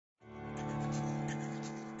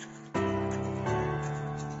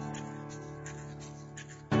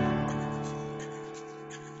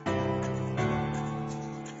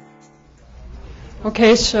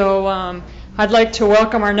Okay, so I'd like to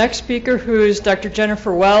welcome our next speaker, who is Dr.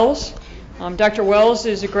 Jennifer Wells. Dr. Wells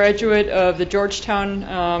is a graduate of the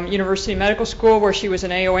Georgetown University Medical School, where she was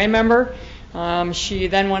an AOA member. She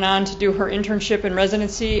then went on to do her internship and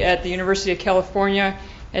residency at the University of California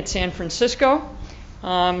at San Francisco.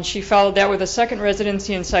 She followed that with a second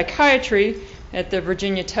residency in psychiatry at the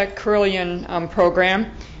Virginia Tech Carilion program.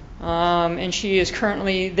 And she is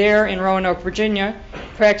currently there in Roanoke, Virginia,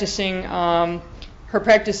 practicing. Her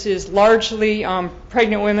practice is largely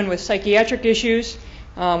pregnant women with psychiatric issues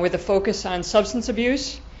with a focus on substance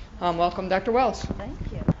abuse. Welcome, Dr. Wells. Thank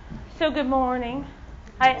you. So good morning.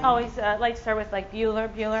 I always like to start with like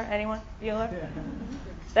Bueller, anyone? Bueller? Yeah.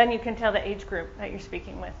 Then you can tell the age group that you're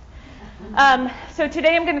speaking with. So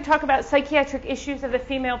today I'm going to talk about psychiatric issues of the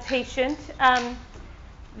female patient.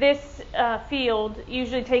 This field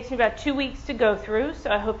usually takes me about 2 weeks to go through, so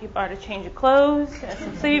I hope you brought a change of clothes,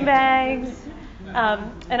 some sleeping bags.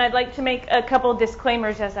 And I'd like to make a couple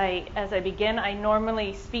disclaimers as I begin. I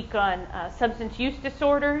normally speak on substance use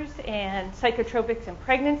disorders and psychotropics in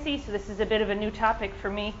pregnancy, so this is a bit of a new topic for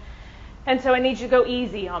me. And so I need you to go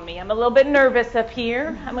easy on me. I'm a little bit nervous up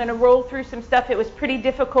here. I'm going to roll through some stuff. It was pretty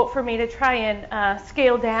difficult for me to try and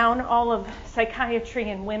scale down all of psychiatry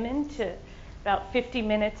in women to about 50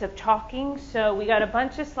 minutes of talking. So we got a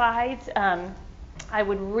bunch of slides. I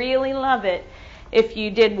would really love it if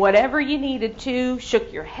you did whatever you needed to,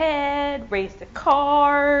 shook your head, raised a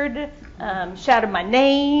card, shouted my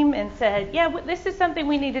name, and said, yeah, this is something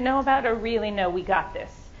we need to know about, or really, no, we got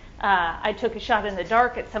this. I took a shot in the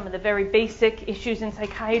dark at some of the very basic issues in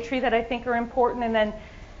psychiatry that I think are important, and then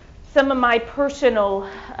some of my personal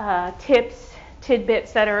tips,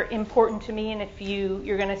 tidbits that are important to me. And if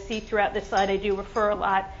you're going to see throughout this slide, I do refer a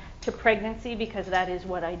lot to pregnancy because that is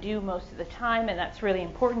what I do most of the time, and that's really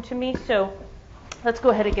important to me. So let's go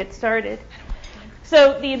ahead and get started.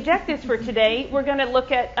 So the objectives for today, we're going to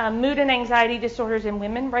look at mood and anxiety disorders in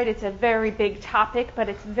women, right? It's a very big topic, but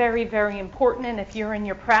it's very, very important. And if you're in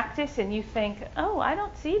your practice and you think, oh, I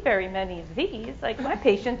don't see very many of these, like my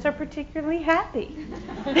patients are particularly happy.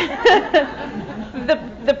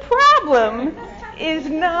 The problem is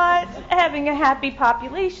not having a happy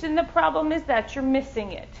population. The problem is that you're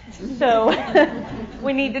missing it. So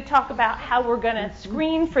we need to talk about how we're going to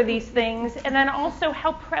screen for these things, and then also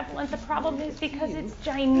how prevalent the problem is, because it's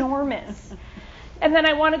ginormous. And then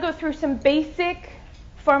I want to go through some basic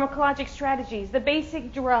pharmacologic strategies, the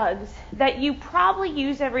basic drugs that you probably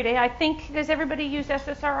use every day. I think, does everybody use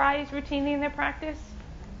SSRIs routinely in their practice?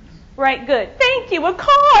 Right, good. Thank you. A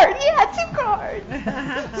card. Yeah, 2 cards.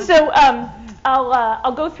 So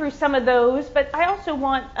I'll go through some of those, but I also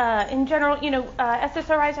want, in general,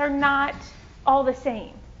 SSRIs are not all the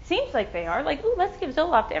same. Seems like they are. Like, ooh, let's give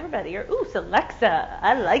Zoloft to everybody, or ooh, Celexa,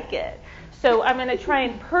 I like it. So I'm going to try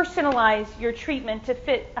and personalize your treatment to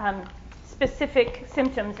fit specific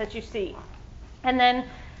symptoms that you see. And then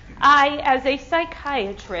I, as a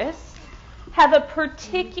psychiatrist, have a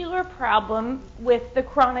particular problem with the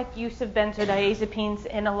chronic use of benzodiazepines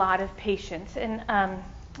in a lot of patients. And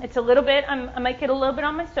it's a little bit, I might get a little bit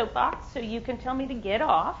on my soapbox, so you can tell me to get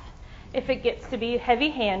off if it gets to be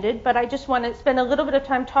heavy-handed, but I just want to spend a little bit of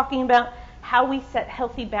time talking about how we set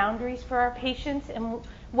healthy boundaries for our patients and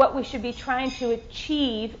what we should be trying to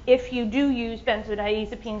achieve if you do use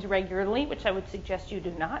benzodiazepines regularly, which I would suggest you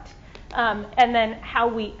do not, and then how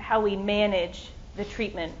we manage the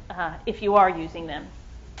treatment if you are using them.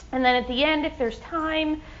 And then at the end, if there's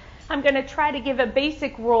time, I'm going to try to give a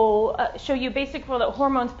basic role, show you a basic role that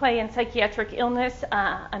hormones play in psychiatric illness.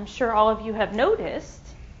 I'm sure all of you have noticed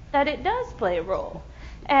that it does play a role.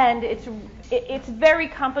 And it's very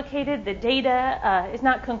complicated. The data is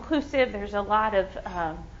not conclusive. There's a lot of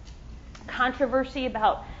controversy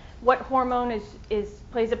about what hormone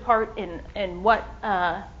plays a part in what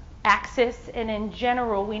axis. And in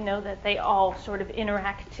general, we know that they all sort of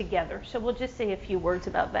interact together. So we'll just say a few words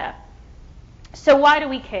about that. So why do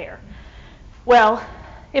we care? Well,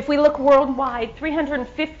 if we look worldwide,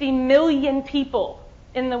 350 million people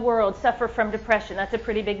in the world suffer from depression. That's a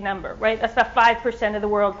pretty big number, right? That's about 5% of the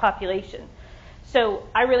world population. So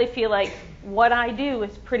I really feel like what I do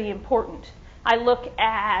is pretty important. I look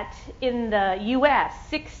at, in the U.S.,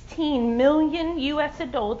 16 million U.S.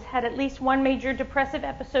 adults had at least one major depressive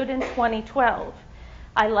episode in 2012.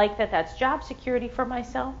 I like that that's job security for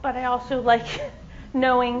myself, but I also like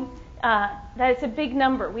knowing that it's a big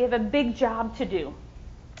number. We have a big job to do.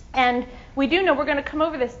 And we do know, we're going to come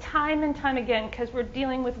over this time and time again because we're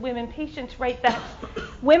dealing with women patients, right, that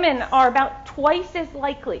women are about twice as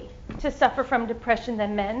likely to suffer from depression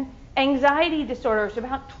than men, Anxiety disorders are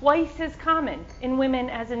about twice as common in women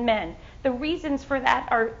as in men. The reasons for that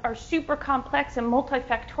are super complex and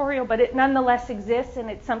multifactorial, but it nonetheless exists, and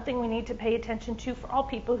it's something we need to pay attention to for all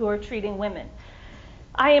people who are treating women.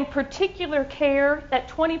 I in particular care that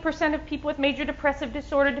 20% of people with major depressive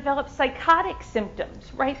disorder develop psychotic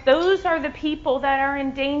symptoms, right? Those are the people that are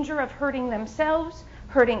in danger of hurting themselves,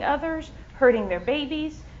 hurting others, hurting their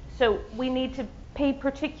babies. So we need to pay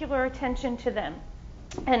particular attention to them.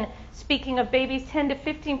 And speaking of babies, 10 to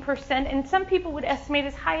 15%, and some people would estimate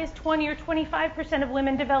as high as 20 or 25% of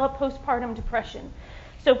women develop postpartum depression.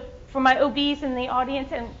 So for my OBs in the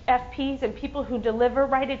audience and FPs and people who deliver,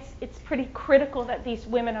 right, it's pretty critical that these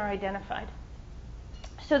women are identified.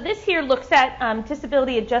 So this here looks at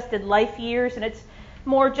disability-adjusted life years, and it's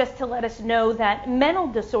more just to let us know that mental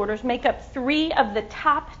disorders make up 3 of the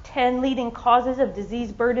top 10 leading causes of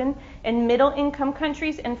disease burden in middle-income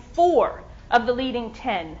countries and 4 of the leading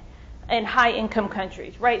 10 in high-income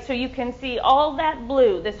countries, right? So you can see all that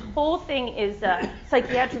blue. This whole thing is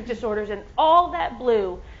psychiatric disorders, and all that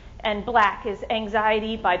blue and black is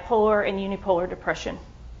anxiety, bipolar, and unipolar depression.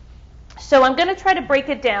 So I'm going to try to break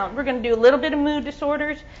it down. We're going to do a little bit of mood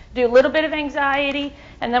disorders, do a little bit of anxiety,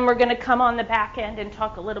 and then we're going to come on the back end and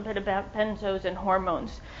talk a little bit about benzos and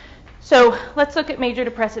hormones. So let's look at major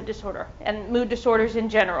depressive disorder and mood disorders in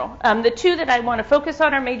general. The 2 that I want to focus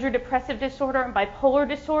on are major depressive disorder and bipolar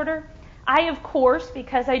disorder. I, of course,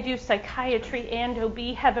 because I do psychiatry and OB,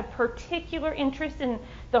 have a particular interest in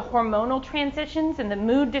the hormonal transitions and the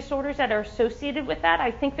mood disorders that are associated with that.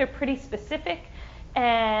 I think they're pretty specific,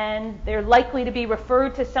 and they're likely to be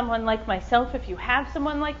referred to someone like myself if you have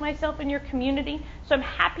someone like myself in your community. So I'm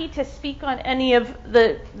happy to speak on any of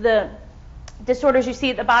the disorders you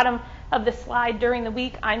see at the bottom of the slide during the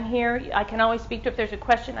week. I'm here. I can always speak to it. If there's a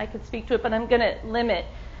question, I can speak to it, but I'm going to limit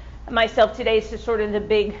myself today to sort of the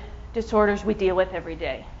big disorders we deal with every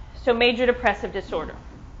day. So major depressive disorder.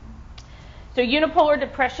 So unipolar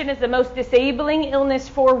depression is the most disabling illness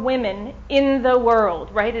for women in the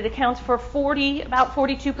world, right? It accounts for about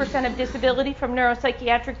 42% of disability from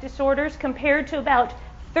neuropsychiatric disorders compared to about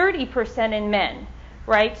 30% in men,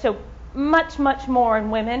 right? So much, much more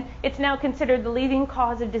in women. It's now considered the leading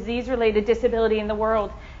cause of disease-related disability in the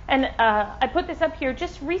world. And I put this up here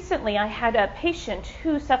just recently. I had a patient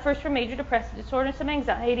who suffers from major depressive disorder and some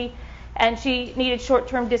anxiety, and she needed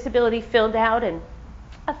short-term disability filled out, and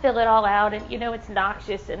I fill it all out, and it's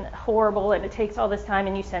noxious and horrible, and it takes all this time,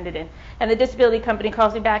 and you send it in. And the disability company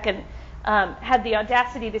calls me back and had the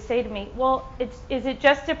audacity to say to me, well, is it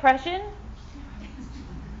just depression?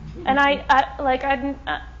 And I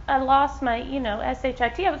lost my,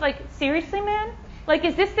 SHIT. I was like, seriously, man? Like,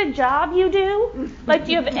 is this the job you do? Like,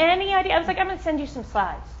 do you have any idea? I was like, I'm going to send you some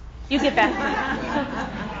slides. You get back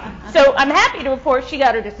to me. So I'm happy to report she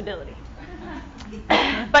got her disability.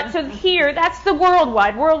 But so here, that's the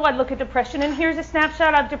worldwide look at depression. And here's a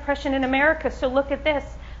snapshot of depression in America. So look at this.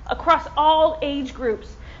 Across all age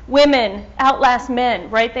groups, women outlast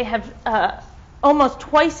men, right? They have almost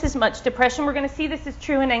twice as much depression. We're going to see this is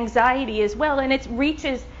true in anxiety as well. And it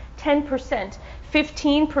reaches 10%,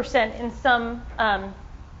 15% in some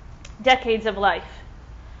decades of life.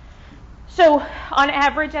 So on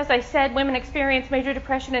average, as I said, women experience major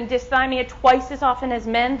depression and dysthymia twice as often as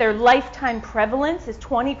men. Their lifetime prevalence is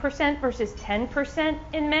 20% versus 10%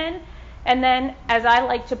 in men. And then, as I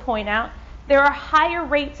like to point out, there are higher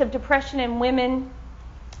rates of depression in women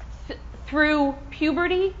through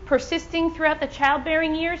puberty, persisting throughout the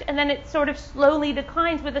childbearing years, and then it sort of slowly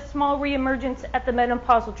declines with a small reemergence at the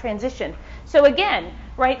menopausal transition. So again,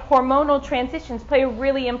 right, hormonal transitions play a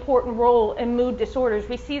really important role in mood disorders.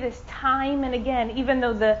 We see this time and again, even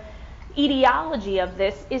though the etiology of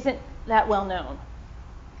this isn't that well known.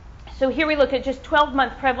 So here we look at just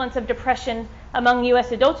 12-month prevalence of depression among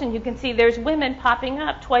U.S. adults, and you can see there's women popping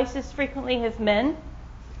up twice as frequently as men.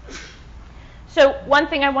 So one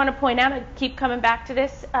thing I want to point out, I keep coming back to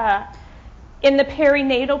this, in the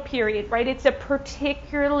perinatal period, right, it's a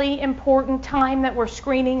particularly important time that we're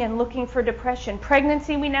screening and looking for depression.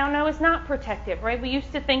 Pregnancy, we now know, is not protective, right? We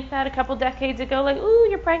used to think that a couple decades ago, like, ooh,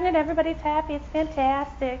 you're pregnant, everybody's happy, it's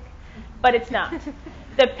fantastic. But it's not.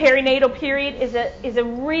 The perinatal period is a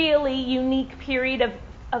really unique period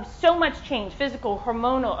of so much change, physical,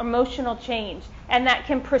 hormonal, emotional change, and that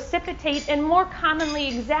can precipitate and more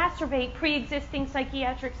commonly exacerbate pre-existing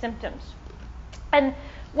psychiatric symptoms. And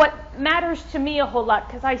what matters to me a whole lot,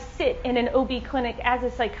 because I sit in an OB clinic as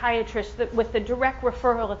a psychiatrist with the direct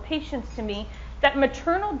referral of patients to me, that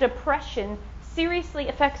maternal depression seriously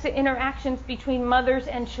affects the interactions between mothers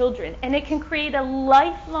and children, and it can create a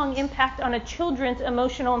lifelong impact on a children's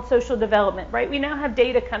emotional and social development, right? We now have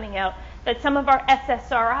data coming out that some of our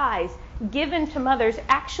SSRIs given to mothers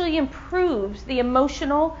actually improves the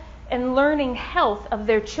emotional and learning health of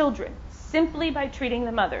their children simply by treating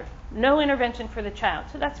the mother. No intervention for the child.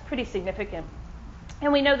 So that's pretty significant.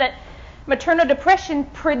 And we know that maternal depression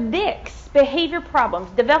predicts behavior problems,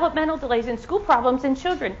 developmental delays, and school problems in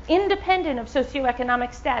children, independent of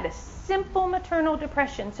socioeconomic status. Simple maternal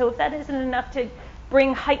depression. So if that isn't enough to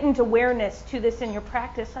bring heightened awareness to this in your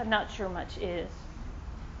practice, I'm not sure much is.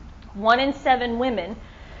 1 in 7 women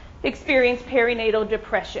experience perinatal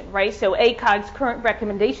depression, right? So ACOG's current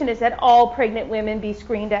recommendation is that all pregnant women be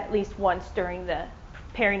screened at least once during the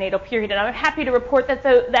perinatal period. And I'm happy to report that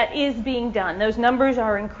that is being done. Those numbers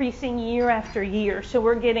are increasing year after year, so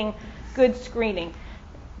we're getting good screening.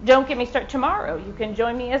 Don't get me started tomorrow. You can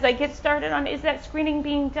join me as I get started on, is that screening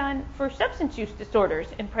being done for substance use disorders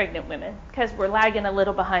in pregnant women? Because we're lagging a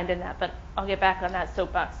little behind in that, but I'll get back on that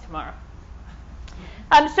soapbox tomorrow.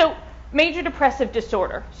 So major depressive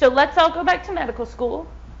disorder. So let's all go back to medical school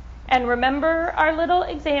and remember our little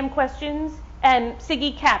exam questions and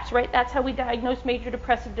SIGI CAPS, right? That's how we diagnose major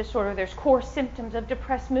depressive disorder. There's core symptoms of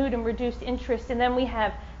depressed mood and reduced interest, and then we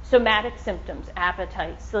have somatic symptoms,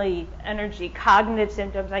 appetite, sleep, energy, cognitive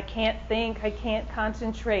symptoms, I can't think, I can't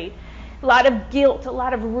concentrate, a lot of guilt, a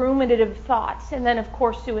lot of ruminative thoughts, and then of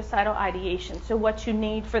course suicidal ideation. So what you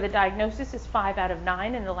need for the diagnosis is 5 out of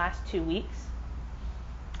 9 in the last 2 weeks.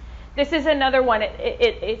 This is another one.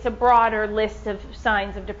 It's a broader list of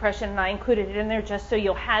signs of depression, and I included it in there just so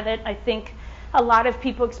you'll have it. I think a lot of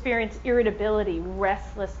people experience irritability,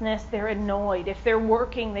 restlessness. They're annoyed. If they're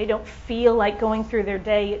working, they don't feel like going through their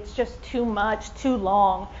day. It's just too much, too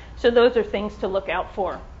long. So those are things to look out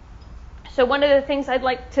for. So one of the things I'd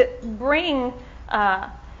like to bring to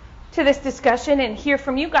this discussion and hear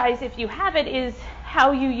from you guys, if you have it, is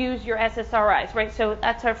how you use your SSRIs, right? So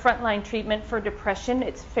that's our frontline treatment for depression.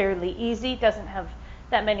 It's fairly easy, doesn't have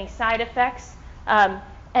that many side effects.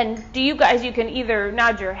 And do you guys, you can either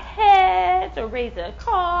nod your heads or raise a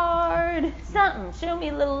card, something, show me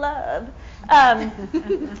a little love.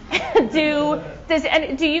 Do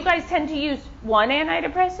you guys tend to use one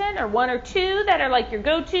antidepressant or 1 or 2 that are like your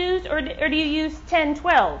go-tos, or do you use 10,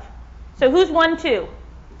 12? So who's 1, 2?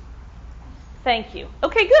 Thank you.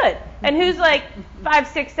 Okay, good. And who's like 5,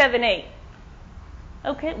 6, 7, 8?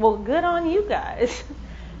 Okay, well, good on you guys.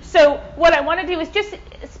 So what I want to do is just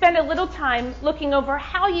spend a little time looking over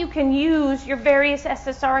how you can use your various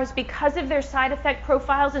SSRIs because of their side effect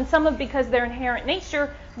profiles, and some of because their inherent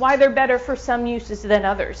nature, why they're better for some uses than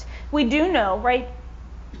others. We do know, right,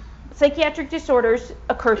 psychiatric disorders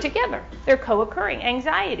occur together. They're co-occurring.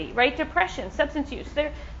 Anxiety, right, depression, substance use,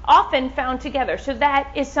 they're often found together. So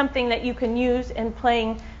that is something that you can use in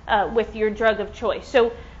playing with your drug of choice.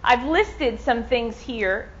 So I've listed some things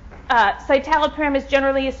here. Citalopram is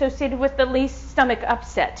generally associated with the least stomach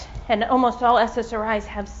upset, and almost all SSRIs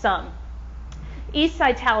have some.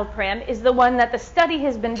 Escitalopram is the one that the study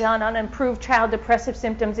has been done on improved child depressive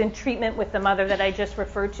symptoms in treatment with the mother that I just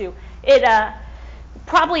referred to. It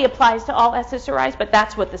probably applies to all SSRIs, but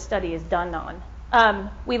that's what the study is done on.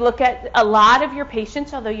 We look at a lot of your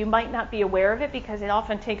patients, although you might not be aware of it because it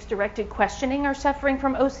often takes directed questioning, are suffering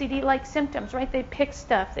from OCD-like symptoms, right? They pick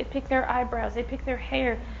stuff, they pick their eyebrows, they pick their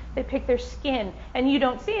hair, they pick their skin, and you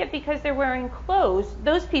don't see it because they're wearing clothes.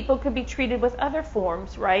 Those people could be treated with other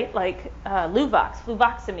forms, right, like Luvox,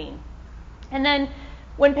 fluvoxamine. And then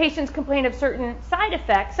when patients complain of certain side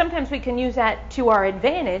effects, sometimes we can use that to our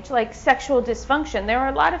advantage, like sexual dysfunction. There are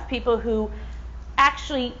a lot of people who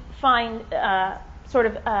actually find sort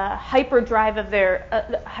of hyperdrive of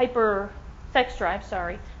their hyper sex drive,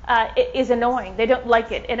 is annoying. They don't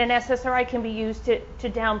like it, and an SSRI can be used to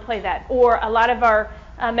downplay that. Or a lot of our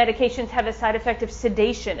medications have a side effect of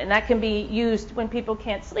sedation, and that can be used when people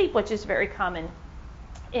can't sleep, which is very common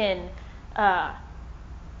in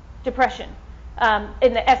depression.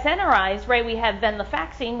 In the SNRIs, right, we have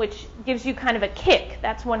venlafaxine, which gives you kind of a kick.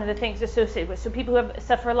 That's one of the things associated with. So people who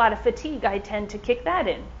suffer a lot of fatigue, I tend to kick that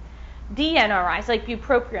in. DNRIs, like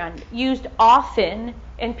bupropion, used often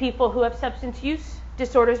in people who have substance use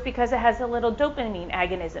disorders because it has a little dopamine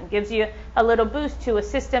agonism, gives you a little boost to a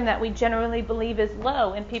system that we generally believe is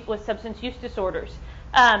low in people with substance use disorders.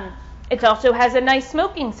 It also has a nice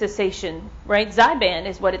smoking cessation, right? Zyban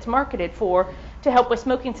is what it's marketed for, to help with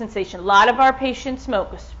smoking cessation. A lot of our patients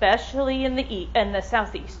smoke, especially in the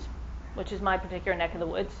southeast, which is my particular neck of the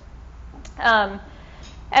woods.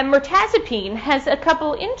 And mirtazapine has a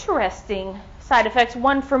couple interesting side effects,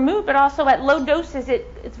 one for mood, but also at low doses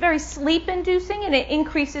it's very sleep-inducing and it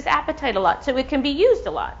increases appetite a lot, so it can be used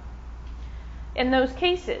a lot in those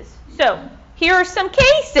cases. So here are some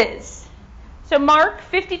cases. So Mark,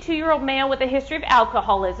 52-year-old male with a history of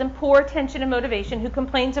alcoholism, poor attention and motivation, who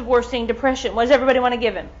complains of worsening depression. What does everybody want to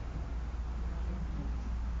give him?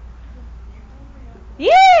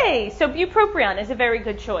 Yay! So bupropion is a very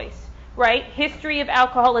good choice, right? History of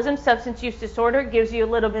alcoholism, substance use disorder, gives you a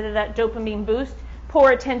little bit of that dopamine boost.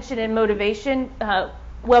 Poor attention and motivation.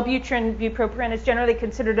 Wellbutrin, bupropion is generally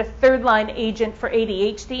considered a third-line agent for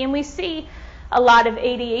ADHD, and we see a lot of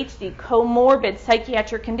ADHD, comorbid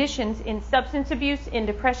psychiatric conditions in substance abuse, in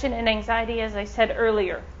depression, and anxiety, as I said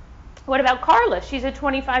earlier. What about Carla? She's a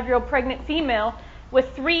 25-year-old pregnant female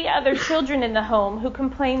with 3 other children in the home who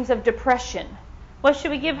complains of depression. What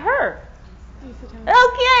should we give her? Okay,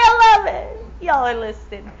 I love it. Y'all are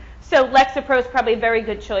listening. So Lexapro is probably a very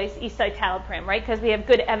good choice, escitalopram, right? Because we have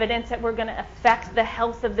good evidence that we're going to affect the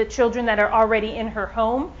health of the children that are already in her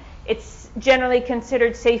home. It's generally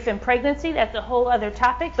considered safe in pregnancy. That's a whole other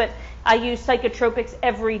topic, but I use psychotropics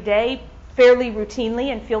every day, fairly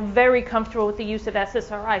routinely, and feel very comfortable with the use of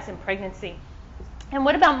SSRIs in pregnancy. And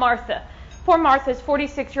what about Martha? Poor Martha's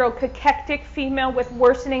 46-year-old cachectic female with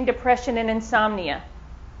worsening depression and insomnia.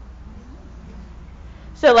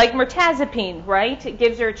 So like mirtazapine, right? It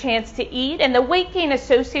gives her a chance to eat. And the weight gain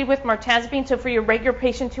associated with mirtazapine, so for your regular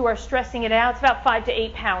patients who are stressing it out, it's about 5 to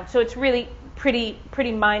 8 pounds. So it's really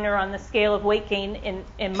pretty minor on the scale of weight gain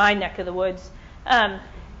in my neck of the woods.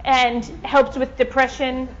 And helps with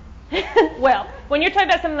depression. Well, when you're talking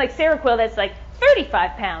about something like Seroquel that's like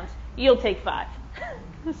 35 pounds, you'll take 5.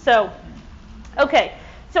 So, okay.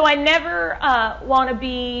 So I never want to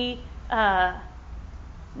be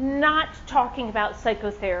not talking about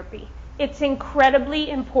psychotherapy. It's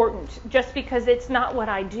incredibly important. Just because it's not what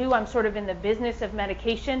I do, I'm sort of in the business of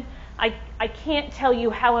medication. I can't tell you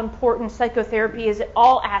how important psychotherapy is at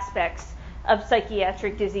all aspects of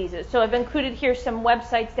psychiatric diseases. So I've included here some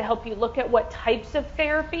websites to help you look at what types of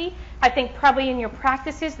therapy. I think probably in your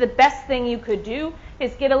practices, the best thing you could do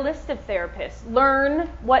is get a list of therapists. Learn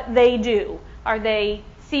what they do. Are they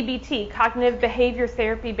CBT, cognitive behavior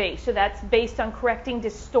therapy based? So that's based on correcting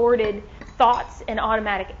distorted thoughts and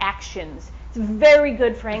automatic actions. It's very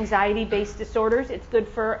good for anxiety-based disorders. It's good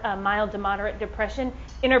for mild to moderate depression.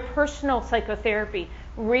 Interpersonal psychotherapy,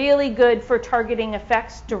 really good for targeting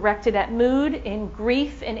effects directed at mood, in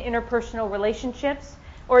grief, and interpersonal relationships.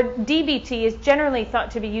 Or DBT is generally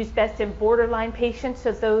thought to be used best in borderline patients.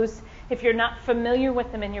 So those, if you're not familiar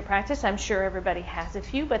with them in your practice, I'm sure everybody has a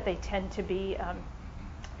few, but they tend to be,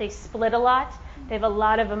 they split a lot. They have a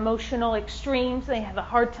lot of emotional extremes. They have a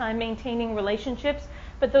hard time maintaining relationships.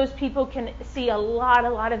 But those people can see a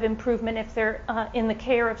lot of improvement if they're in the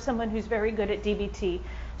care of someone who's very good at DBT.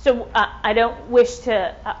 So I don't wish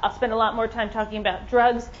to, I'll spend a lot more time talking about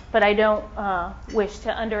drugs, but I don't wish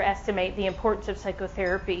to underestimate the importance of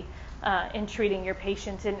psychotherapy in treating your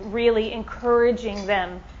patients and really encouraging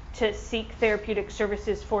them to seek therapeutic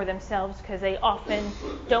services for themselves, because they often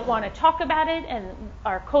don't want to talk about it, and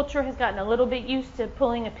our culture has gotten a little bit used to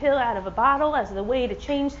pulling a pill out of a bottle as the way to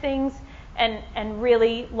change things. And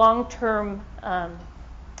really long-term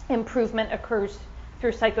improvement occurs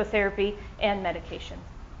through psychotherapy and medication.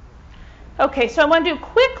 Okay, so I want to do a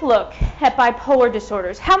quick look at bipolar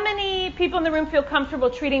disorders. How many people in the room feel comfortable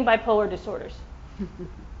treating bipolar disorders?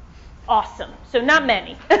 Awesome. So not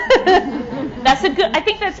many. I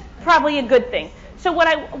think that's probably a good thing. So what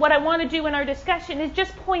I want to do in our discussion is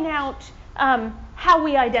just point out how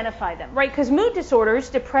we identify them, right? Because mood disorders,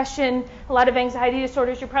 depression, a lot of anxiety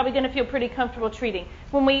disorders, you're probably going to feel pretty comfortable treating.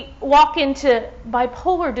 When we walk into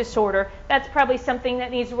bipolar disorder, that's probably something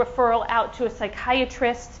that needs a referral out to a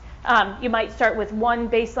psychiatrist. You might start with one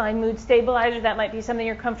baseline mood stabilizer. That might be something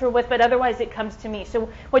you're comfortable with, but otherwise it comes to me. So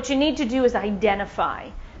what you need to do is identify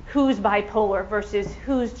who's bipolar versus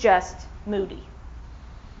who's just moody.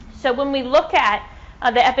 So when we look at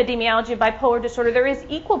the epidemiology of bipolar disorder, there is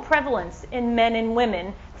equal prevalence in men and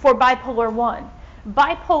women for bipolar 1.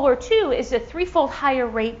 Bipolar 2 is a 3-fold higher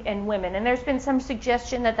rate in women, and there's been some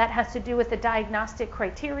suggestion that that has to do with the diagnostic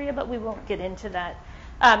criteria, but we won't get into that.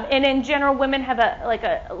 And in general, women have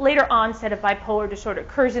a later onset of bipolar disorder. It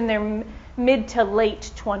occurs in their mid to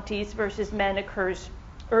late 20s versus men occurs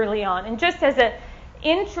early on. And just as an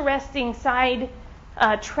interesting side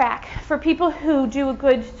track for people who do a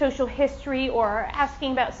good social history or are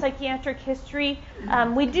asking about psychiatric history,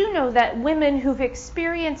 we do know that women who've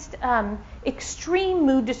experienced extreme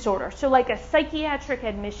mood disorder, so like a psychiatric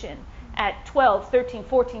admission at 12, 13,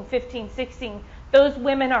 14, 15, 16, those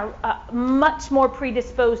women are much more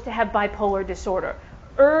predisposed to have bipolar disorder.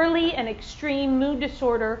 Early and extreme mood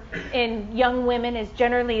disorder in young women is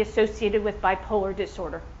generally associated with bipolar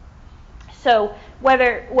disorder. So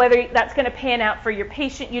whether that's going to pan out for your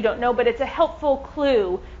patient, you don't know, but it's a helpful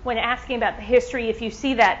clue when asking about the history, if you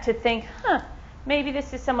see that, to think, maybe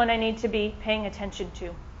this is someone I need to be paying attention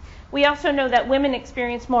to. We also know that women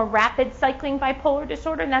experience more rapid cycling bipolar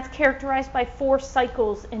disorder, and that's characterized by 4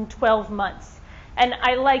 cycles in 12 months. And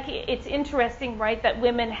it's interesting, right, that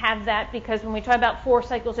women have that, because when we talk about 4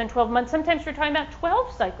 cycles in 12 months, sometimes we're talking about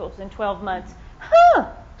 12 cycles in 12 months.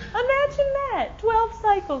 Imagine that, 12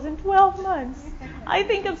 cycles in 12 months. I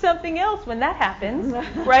think of something else when that happens,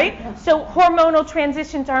 right? So hormonal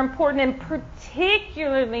transitions are important, and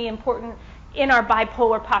particularly important in our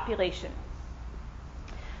bipolar population.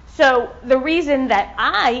 So the reason that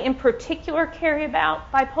I, in particular, care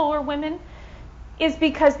about bipolar women is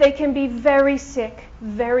because they can be very sick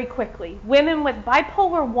very quickly. Women with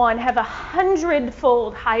bipolar 1 have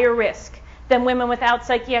 100-fold higher risk than women without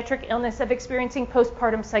psychiatric illness of experiencing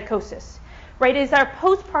postpartum psychosis. Right? It is our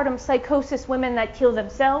postpartum psychosis women that kill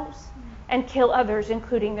themselves and kill others,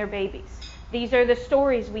 including their babies. These are the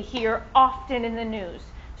stories we hear often in the news.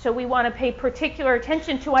 So we want to pay particular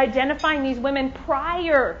attention to identifying these women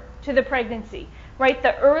prior to the pregnancy. Right?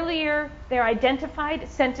 The earlier they're identified,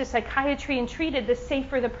 sent to psychiatry and treated, the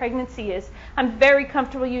safer the pregnancy is. I'm very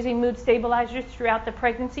comfortable using mood stabilizers throughout the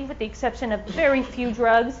pregnancy, with the exception of very few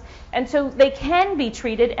drugs. And so they can be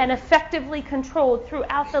treated and effectively controlled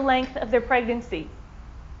throughout the length of their pregnancy.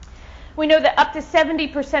 We know that up to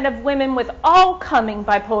 70% of women with all-coming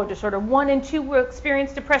bipolar disorder, 1 and 2, will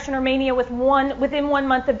experience depression or mania within 1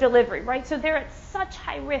 month of delivery. Right? So they're at such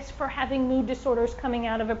high risk for having mood disorders coming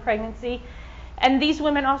out of a pregnancy. And these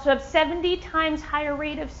women also have 70 times higher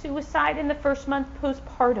rate of suicide in the first month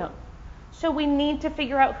postpartum. So we need to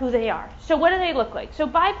figure out who they are. So what do they look like? So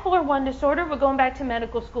bipolar 1 disorder, we're going back to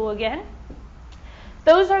medical school again.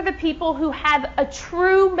 Those are the people who have a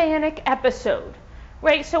true manic episode,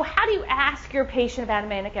 right? So how do you ask your patient about a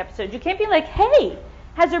manic episode? You can't be like, hey,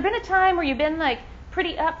 has there been a time where you've been like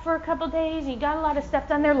pretty up for a couple days, you got a lot of stuff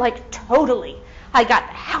done there? Like, totally. I got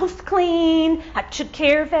the house clean, I took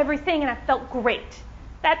care of everything, and I felt great.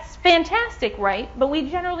 That's fantastic, right? But we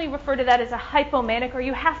generally refer to that as a hypomanic, or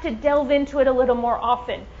you have to delve into it a little more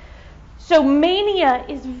often. So mania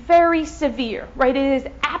is very severe, right? It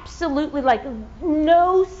is absolutely like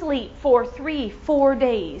no sleep for 3-4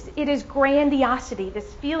 days. It is grandiosity,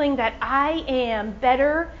 this feeling that I am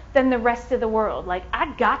better than the rest of the world. Like,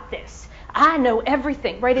 I got this. I know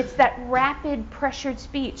everything, right? It's that rapid, pressured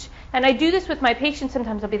speech. And I do this with my patients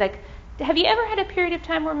sometimes. I'll be like, have you ever had a period of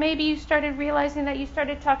time where maybe you started realizing that you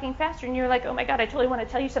started talking faster, and you're like, oh my God, I totally want to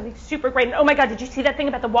tell you something super great, and oh my God, did you see that thing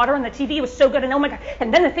about the water on the TV? It was so good, and oh my God,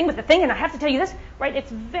 and then the thing with the thing, and I have to tell you this, right?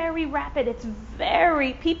 It's very rapid.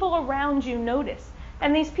 People around you notice.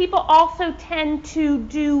 And these people also tend to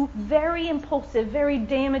do very impulsive, very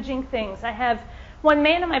damaging things. I have one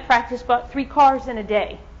man in my practice bought 3 cars in a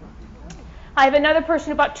day. I have another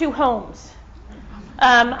person who bought 2 homes.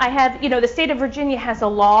 I have, the state of Virginia has a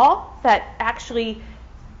law that actually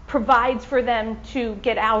provides for them to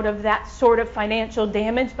get out of that sort of financial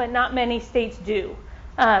damage, but not many states do.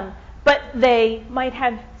 But they might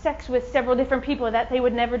have sex with several different people that they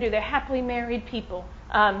would never do. They're happily married people.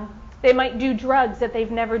 They might do drugs that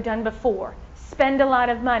they've never done before, spend a lot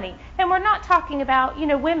of money. And we're not talking about,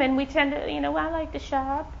 women, we tend to, I like to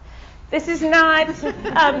shop. This is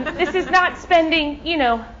not spending,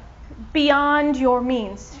 beyond your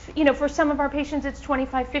means. For some of our patients, it's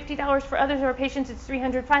 $25, $50. For others of our patients, it's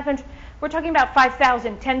 $300, $500. We're talking about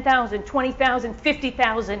 $5,000, $10,000, $20,000,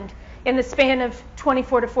 $50,000 in the span of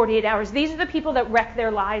 24 to 48 hours. These are the people that wreck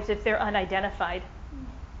their lives if they're unidentified.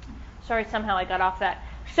 Sorry, somehow I got off that.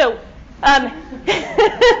 So,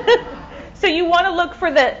 so you want to look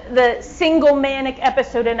for the single manic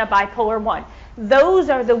episode in a bipolar 1. Those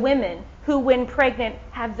are the women who, when pregnant,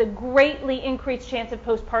 have the greatly increased chance of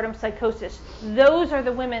postpartum psychosis. Those are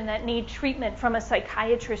the women that need treatment from a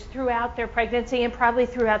psychiatrist throughout their pregnancy and probably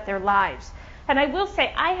throughout their lives. And I will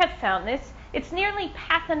say, I have found this. It's nearly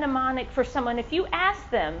pathognomonic for someone. If you ask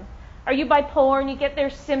them, are you bipolar, and you get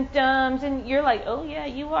their symptoms, and you're like, oh yeah,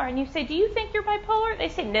 you are. And you say, do you think you're bipolar? They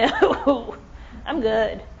say, no, I'm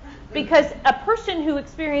good. Because a person who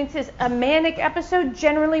experiences a manic episode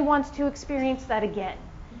generally wants to experience that again.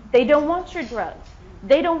 They don't want your drugs.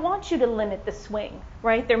 They don't want you to limit the swing,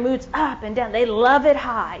 right? Their mood's up and down. They love it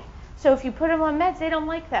high. So if you put them on meds, they don't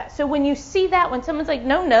like that. So when you see that, when someone's like,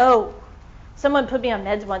 no, someone put me on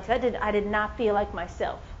meds once, I did not feel like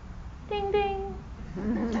myself. Ding, ding.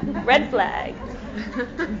 Red flag.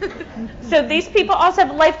 So these people also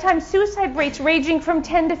have lifetime suicide rates ranging from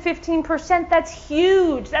 10 to 15%. That's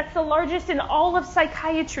huge. That's the largest in all of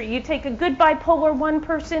psychiatry. You take a good bipolar 1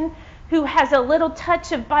 person who has a little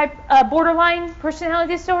touch of borderline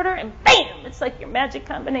personality disorder, and bam, it's like your magic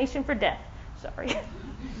combination for death. Sorry.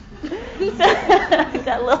 I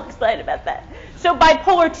got a little excited about that. So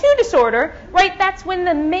bipolar 2 disorder, right, that's when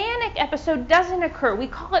the manic episode doesn't occur. We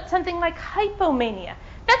call it something like hypomania.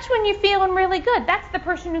 That's when you're feeling really good. That's the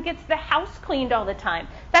person who gets the house cleaned all the time.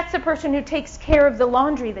 That's the person who takes care of the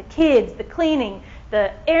laundry, the kids, the cleaning,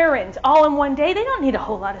 the errands, all in one day. They don't need a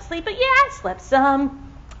whole lot of sleep, but yeah, I slept some.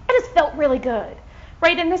 I just felt really good,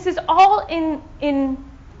 right? And this is all in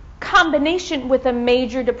combination with a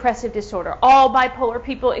major depressive disorder. All bipolar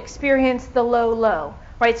people experience the low,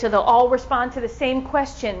 right? So they'll all respond to the same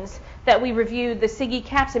questions that we reviewed, the Siggy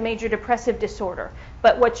Caps, a major depressive disorder.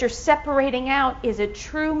 But what you're separating out is a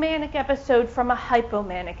true manic episode from a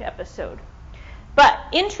hypomanic episode. But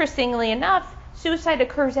interestingly enough, suicide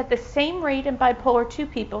occurs at the same rate in bipolar 2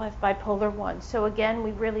 people as bipolar 1. So again,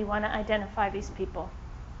 we really want to identify these people.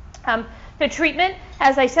 The treatment,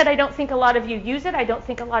 as I said, I don't think a lot of you use it. I don't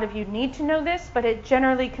think a lot of you need to know this, but it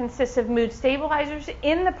generally consists of mood stabilizers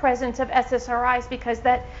in the presence of SSRIs, because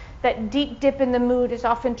that deep dip in the mood is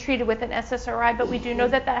often treated with an SSRI, but we do know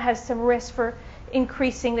that that has some risk for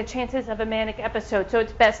increasing the chances of a manic episode. So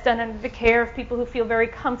it's best done under the care of people who feel very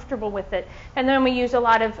comfortable with it. And then we use a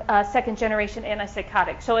lot of second-generation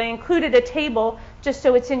antipsychotics. So I included a table just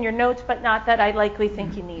so it's in your notes, but not that I likely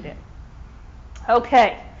think you need it.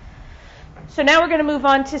 Okay. So now we're going to move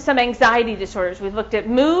on to some anxiety disorders. We've looked at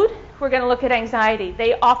mood. We're going to look at anxiety.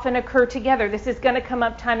 They often occur together. This is going to come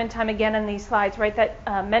up time and time again in these slides, right?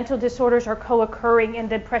 That mental disorders are co-occurring, and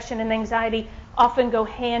depression and anxiety often go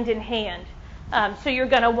hand in hand. So you're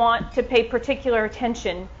going to want to pay particular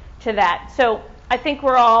attention to that. So I think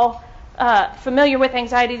we're all familiar with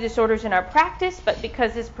anxiety disorders in our practice, but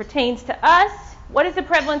because this pertains to us, what is the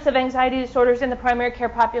prevalence of anxiety disorders in the primary care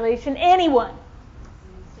population? Anyone?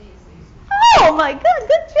 Oh my God,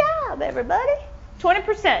 good job, everybody.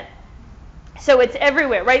 20%. So it's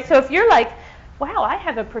everywhere, right? So if you're like, wow, I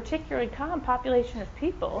have a particularly calm population of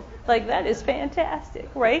people, like that is fantastic,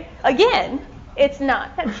 right? Again, it's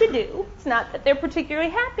not that you do. It's not that they're particularly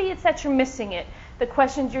happy. It's that you're missing it. The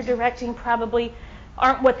questions you're directing probably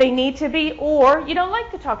aren't what they need to be, or you don't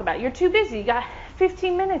like to talk about it. You're too busy. You got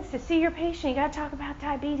 15 minutes to see your patient. You got to talk about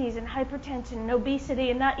diabetes and hypertension and obesity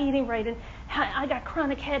and not eating right, and I got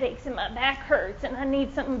chronic headaches and my back hurts and I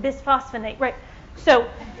need something bisphosphonate, right? So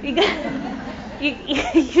you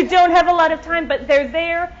don't have a lot of time, but they're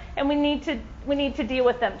there, and we need to deal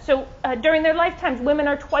with them. So during their lifetimes, women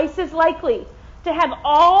are twice as likely to have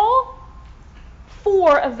all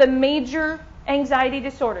 4 of the major anxiety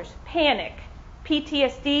disorders: panic,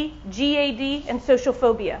 PTSD, GAD, and social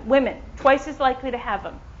phobia. Women, twice as likely to have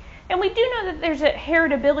them. And we do know that there's a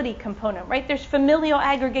heritability component, right? There's familial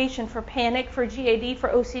aggregation for panic, for GAD, for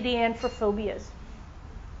OCD, and for phobias.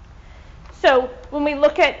 So when we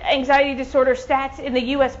look at anxiety disorder stats in the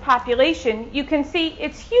U.S. population, you can see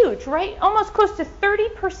it's huge, right? Almost close to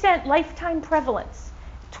 30% lifetime prevalence,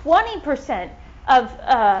 20% of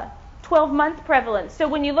 12-month prevalence. So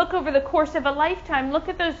when you look over the course of a lifetime, look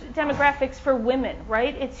at those demographics for women,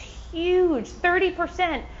 right? It's huge,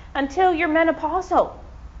 30% until you're menopausal.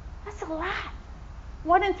 That's a lot.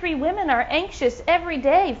 1 in 3 women are anxious every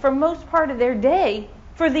day for most part of their day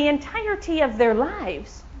for the entirety of their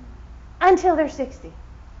lives until they're 60.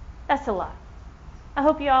 That's a lot. I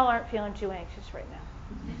hope you all aren't feeling too anxious right now.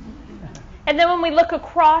 And then when we look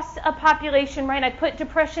across a population, right, I put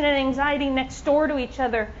depression and anxiety next door to each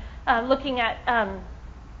other, looking at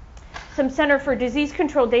some Center for Disease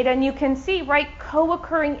Control data, and you can see, right,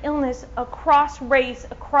 co-occurring illness across race,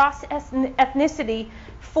 across ethnicity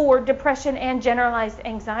for depression and generalized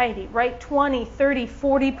anxiety, right? 20, 30,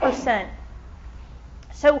 40%.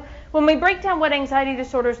 So when we break down what anxiety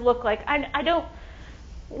disorders look like, I don't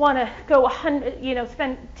want to go 100,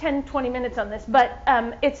 spend 10, 20 minutes on this, but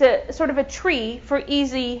it's a sort of a tree for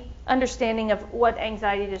easy understanding of what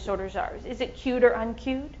anxiety disorders are. Is it cued or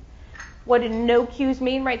uncued? What do no cues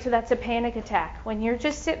mean, right? So that's a panic attack. When you're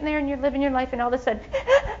just sitting there and you're living your life and all of a sudden,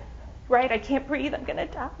 right, I can't breathe, I'm going to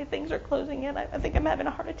die, things are closing in, I think I'm having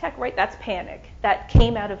a heart attack, right? That's panic. That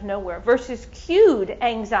came out of nowhere. Versus cued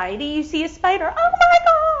anxiety, you see a spider, oh my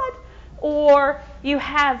God! Or you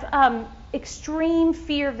have extreme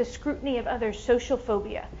fear of the scrutiny of others, social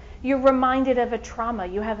phobia. You're reminded of a trauma.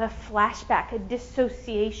 You have a flashback, a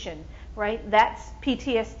dissociation, right? That's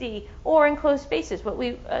PTSD. Or enclosed spaces, what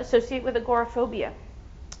we associate with agoraphobia.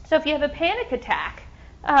 So if you have a panic attack,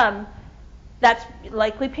 that's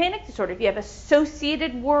likely panic disorder. If you have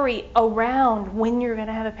associated worry around when you're going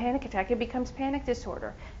to have a panic attack, it becomes panic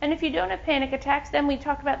disorder. And if you don't have panic attacks, then we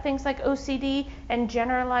talk about things like OCD and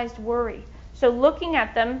generalized worry. So looking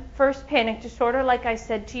at them, first, panic disorder, like I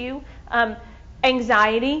said to you,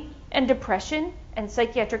 anxiety and depression and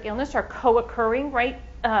psychiatric illness are co-occurring, right?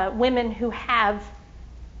 Women who have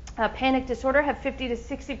panic disorder have 50 to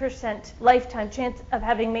 60% lifetime chance of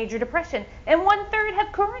having major depression, and 1/3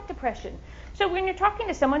 have current depression. So when you're talking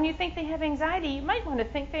to someone, you think they have anxiety, you might want to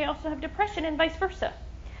think they also have depression, and vice versa.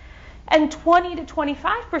 And 20 to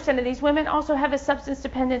 25% of these women also have a substance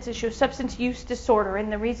dependence issue, substance use disorder.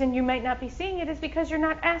 And the reason you might not be seeing it is because you're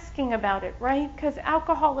not asking about it, right? Because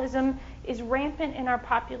alcoholism is rampant in our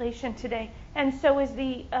population today. And so is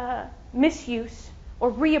the misuse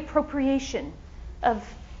or reappropriation of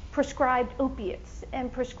prescribed opiates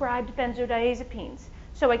and prescribed benzodiazepines.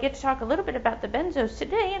 So I get to talk a little bit about the benzos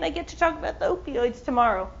today, and I get to talk about the opioids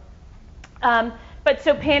tomorrow. But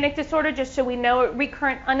so panic disorder, just so we know it,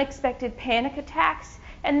 recurrent unexpected panic attacks,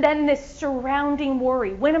 and then this surrounding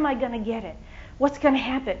worry. When am I going to get it? What's going to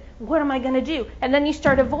happen? What am I going to do? And then you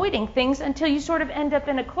start avoiding things until you sort of end up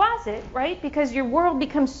in a closet, right? Because your world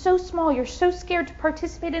becomes so small, you're so scared to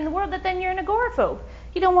participate in the world that then you're an agoraphobe.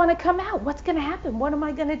 You don't want to come out. What's going to happen? What am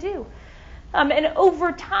I going to do? And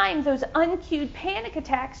over time, those uncued panic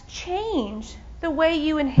attacks change the way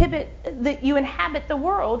you inhabit the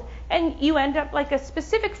world, and you end up like a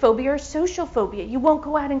specific phobia or social phobia. You won't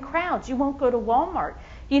go out in crowds. You won't go to Walmart.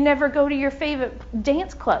 You never go to your favorite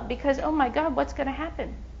dance club because, oh my God, what's going to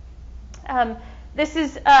happen? This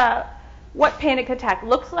is what panic attack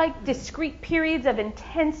looks like: discrete periods of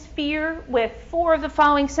intense fear with 4 of the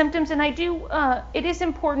following symptoms. And it is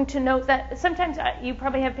important to note that sometimes you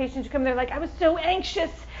probably have patients who come there like, I was so anxious,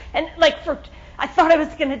 and I thought I was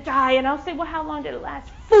going to die. And I'll say, well, how long did it last?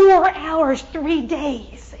 4 hours, 3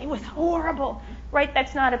 days. It was horrible, right?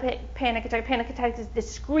 That's not a panic attack. Panic attack is a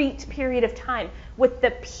discrete period of time with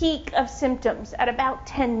the peak of symptoms at about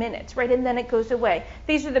 10 minutes, right? And then it goes away.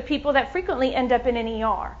 These are the people that frequently end up in an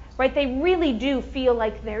ER, right? They really do feel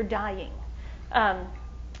like they're dying.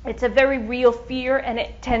 It's a very real fear, and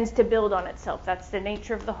it tends to build on itself. That's the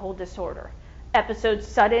nature of the whole disorder. Episodes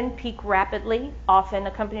sudden, peak rapidly, often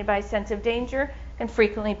accompanied by a sense of danger, and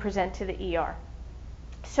frequently present to the ER.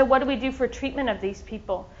 So what do we do for treatment of these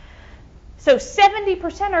people? So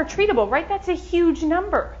 70% are treatable, right? That's a huge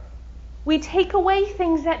number. We take away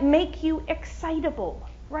things that make you excitable,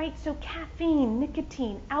 right? So caffeine,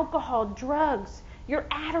 nicotine, alcohol, drugs, your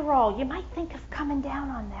Adderall. You might think of coming down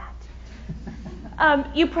on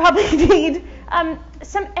that. You probably need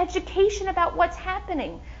some education about what's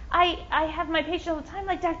happening. I have my patients all the time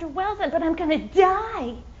like, Dr. Wells, but I'm going to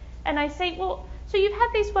die. And I say, well, so you've had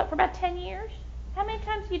these, for about 10 years? How many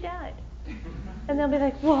times have you died? And they'll be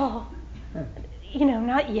like, whoa,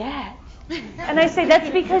 not yet. And I say, that's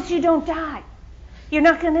because you don't die. You're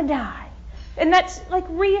not going to die. And that's like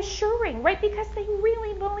reassuring, right? Because they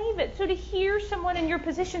really believe it. So to hear someone in your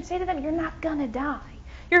position say to them, you're not going to die.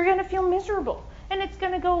 You're going to feel miserable. And it's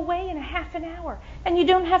going to go away in a half an hour. And you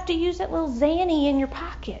don't have to use that little Xanny in your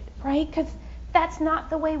pocket, right? Because that's not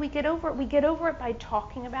the way we get over it. We get over it by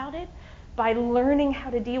talking about it, by learning how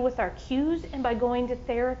to deal with our cues, and by going to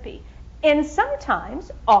therapy. And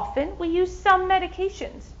sometimes, often, we use some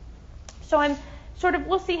medications. So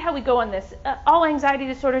we'll see how we go on this. All anxiety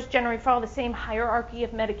disorders generally follow the same hierarchy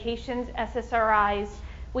of medications, SSRIs.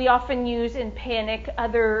 We often use in panic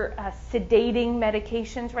other sedating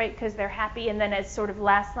medications, right, because they're happy, and then as sort of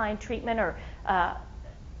last line treatment or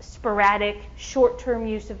sporadic short-term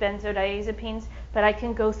use of benzodiazepines. But I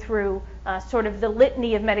can go through sort of the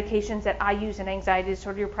litany of medications that I use in anxiety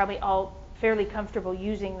disorder. You're probably all fairly comfortable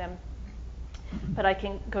using them. But I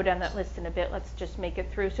can go down that list in a bit. Let's just make it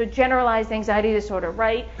through. So generalized anxiety disorder,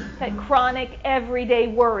 right? That chronic, everyday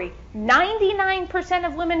worry. 99%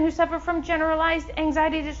 of women who suffer from generalized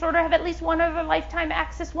anxiety disorder have at least one other lifetime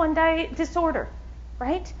axis 1 disorder,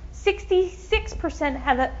 right? 66%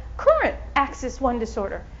 have a current axis 1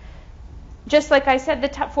 disorder. Just like I said, the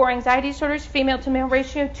top 4 anxiety disorders, female to male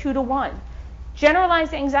ratio 2 to 1.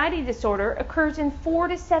 Generalized anxiety disorder occurs in 4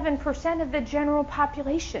 to 7% of the general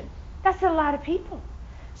population. That's a lot of people.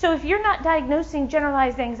 So if you're not diagnosing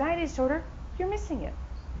generalized anxiety disorder, you're missing it.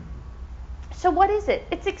 So what is it?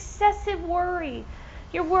 It's excessive worry.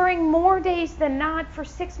 You're worrying more days than not. For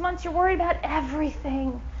 6 months, you're worried about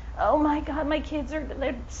everything. oh my God, my kids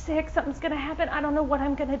they're sick, something's going to happen, I don't know what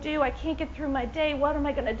I'm going to do, I can't get through my day, what am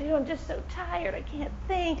I going to do, I'm just so tired, I can't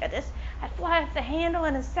think, I fly off the handle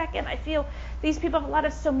in a second. I feel these people have a lot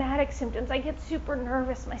of somatic symptoms. I get super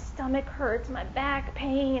nervous, my stomach hurts, my back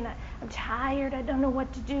pain, I'm tired, I don't know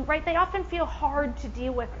what to do, right? They often feel hard to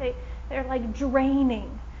deal with. They're like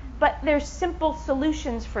draining, but there's simple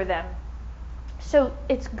solutions for them. So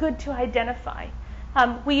it's good to identify.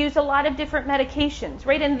 We use a lot of different medications,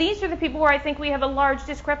 right? And these are the people where I think we have a large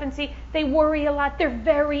discrepancy. They worry a lot. They're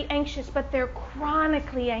very anxious, but they're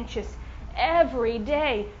chronically anxious every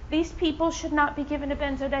day. These people should not be given a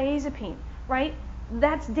benzodiazepine, right?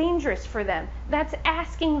 That's dangerous for them. That's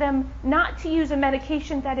asking them not to use a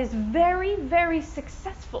medication that is very, very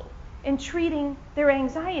successful in treating their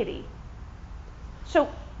anxiety. So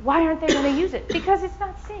why aren't they going to use it? Because it's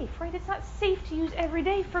not safe, right? It's not safe to use every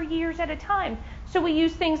day for years at a time. So we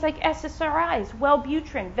use things like SSRIs,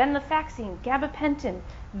 Wellbutrin, venlafaxine, gabapentin,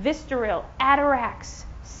 Vistaril, Atarax,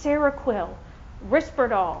 Seroquel,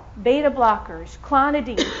 Risperdal, beta blockers,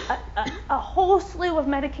 Clonidine, a whole slew of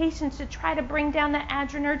medications to try to bring down the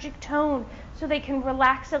adrenergic tone so they can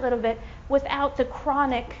relax a little bit without the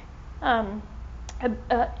chronic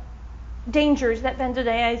dangers that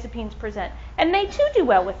benzodiazepines present. And they too do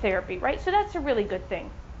well with therapy, right? So that's a really good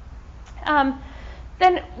thing.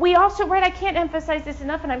 Then we also, right, I can't emphasize this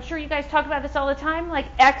enough, and I'm sure you guys talk about this all the time, like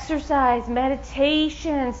exercise,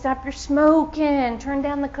 meditation, stop your smoking, turn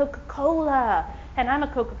down the Coca-Cola. And I'm a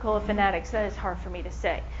Coca-Cola fanatic, so that is hard for me to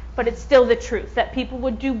say. But it's still the truth that people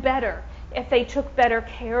would do better if they took better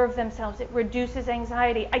care of themselves. It reduces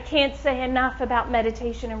anxiety. I can't say enough about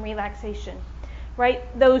meditation and relaxation. Right?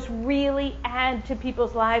 Those really add to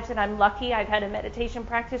people's lives, and I'm lucky. I've had a meditation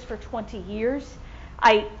practice for 20 years.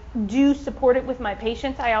 I do support it with my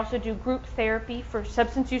patients. I also do group therapy for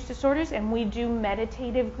substance use disorders, and we do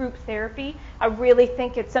meditative group therapy. I really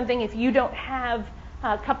think it's something, if you don't have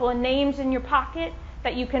a couple of names in your pocket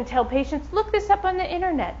that you can tell patients, look this up on the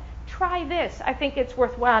internet. Try this. I think it's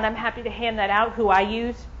worthwhile, and I'm happy to hand that out, who I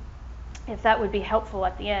use, if that would be helpful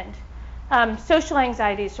at the end. Social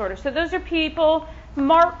anxiety disorder. So those are people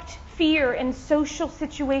marked fear in social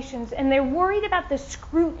situations, and they're worried about the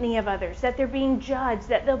scrutiny of others, that they're being judged,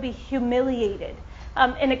 that they'll be humiliated.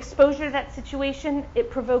 And exposure to that situation, it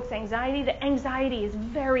provokes anxiety. The anxiety is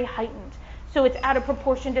very heightened. So it's out of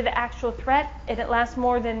proportion to the actual threat, and it lasts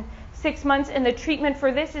more than 6 months. And the treatment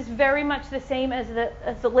for this is very much the same as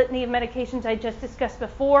the litany of medications I just discussed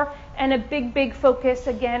before, and a big, big focus,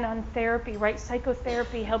 again, on therapy, right?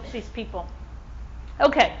 Psychotherapy helps these people.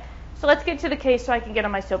 Okay, so let's get to the case so I can get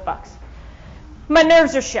on my soapbox. My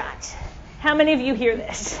nerves are shot. How many of you hear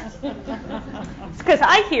this? It's because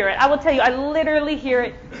I hear it. I will tell you, I literally hear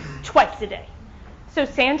it twice a day. So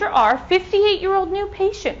Sandra R., 58-year-old new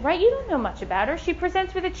patient, right? You don't know much about her. She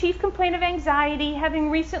presents with a chief complaint of anxiety, having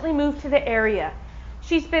recently moved to the area.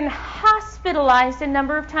 She's been hospitalized a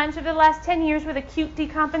number of times over the last 10 years with acute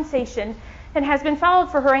decompensation and has been followed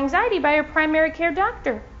for her anxiety by her primary care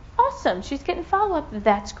doctor. Awesome. She's getting follow-up.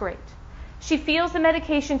 That's great. She feels the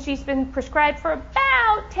medication she's been prescribed for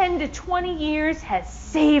about 10 to 20 years has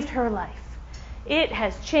saved her life. It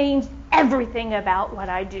has changed everything about what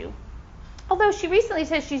I do. Although she recently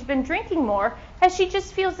says she's been drinking more, as she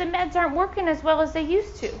just feels the meds aren't working as well as they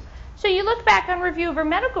used to. So you look back on review of her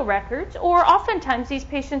medical records, or oftentimes these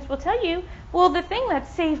patients will tell you, well, the thing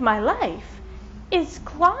that saved my life is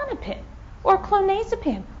Klonopin, or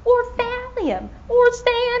clonazepam, or Valium, or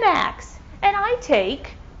Xanax. And I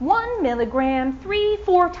take 1 milligram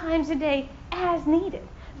 3-4 times a day as needed.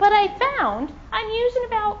 But I found I'm using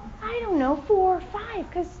about, 4 or 5,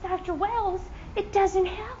 because Dr. Wells, it doesn't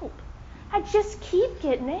help. I just keep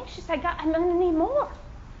getting anxious. I'm going to need more.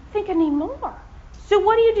 I think I need more. So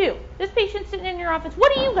what do? This patient's sitting in your office.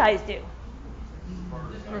 What do you guys do?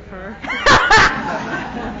 Refer.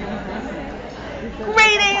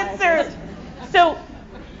 Great answer. So,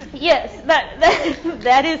 yes,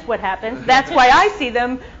 that is what happens. That's why I see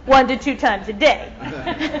them 1 to 2 times a day.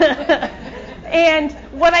 And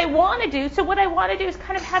what I want to do is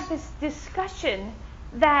kind of have this discussion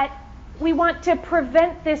that we want to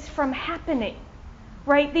prevent this from happening,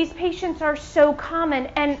 right? These patients are so common,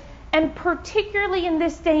 and particularly in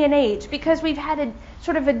this day and age, because we've had a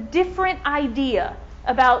sort of a different idea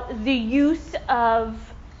about the use of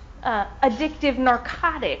addictive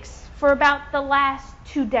narcotics for about the last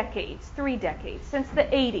 2 decades, 3 decades, since the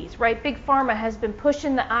 80s, right? Big Pharma has been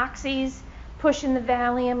pushing the oxys, pushing the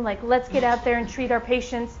Valium, like let's get out there and treat our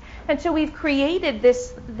patients. And so we've created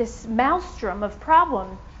this maelstrom of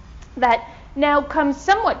problem that now comes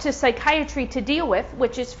somewhat to psychiatry to deal with,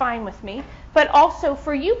 which is fine with me, but also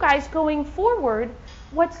for you guys going forward,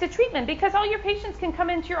 what's the treatment? Because all your patients can come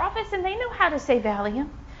into your office and they know how to say Valium.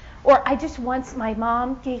 Or I just once, my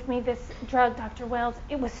mom gave me this drug, Dr. Wells.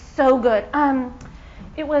 It was so good.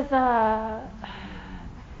 It was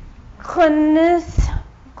Clonus.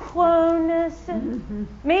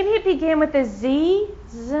 Maybe it began with a Z.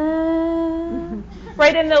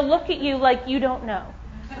 Right, and they'll look at you like you don't know.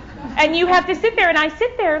 And you have to sit there, and I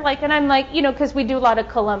sit there like, and I'm like, because we do a lot of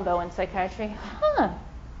Columbo in psychiatry.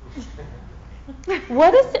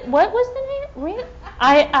 What is it? What was the name?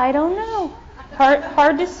 I don't know.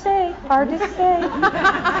 Hard to say.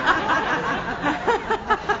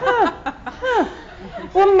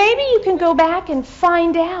 Well, maybe you can go back and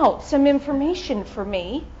find out some information for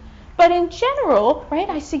me. But in general, right,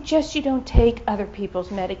 I suggest you don't take other people's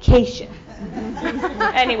medication.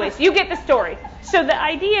 Anyways, you get the story. So the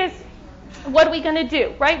idea is, what are we going to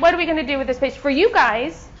do, right? What are we going to do with this patient? For you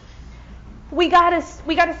guys, we gotta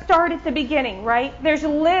start at the beginning, right? There's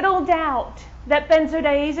little doubt that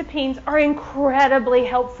benzodiazepines are incredibly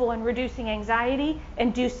helpful in reducing anxiety,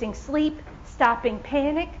 inducing sleep, stopping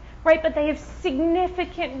panic, right? But they have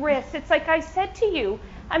significant risks. It's like I said to you,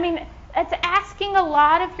 it's asking a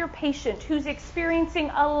lot of your patient who's experiencing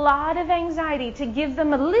a lot of anxiety to give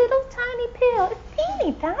them a little tiny pill. It's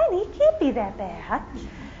teeny tiny, it can't be that bad.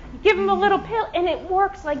 Give them a little pill and it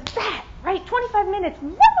works like that, right? 25 minutes,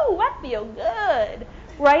 woo, I feel good,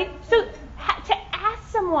 right? So to ask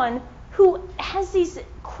someone who has these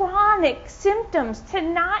chronic symptoms to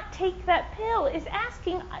not take that pill is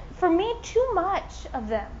asking, for me, too much of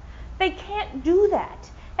them. They can't do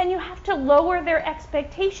that. And you have to lower their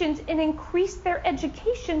expectations and increase their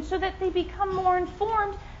education so that they become more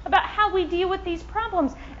informed about how we deal with these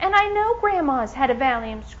problems. And I know grandma's had a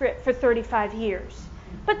Valium script for 35 years,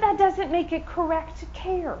 but that doesn't make it correct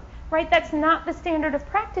care, right? That's not the standard of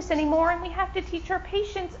practice anymore, and we have to teach our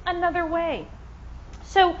patients another way.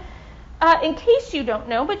 So in case you don't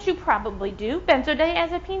know, but you probably do,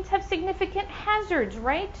 benzodiazepines have significant hazards,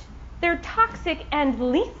 right? They're toxic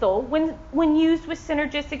and lethal when used with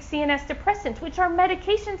synergistic CNS depressants, which are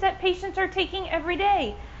medications that patients are taking every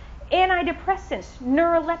day. Antidepressants,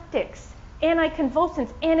 neuroleptics,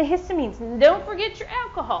 anticonvulsants, antihistamines. And don't forget your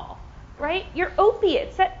alcohol, right? Your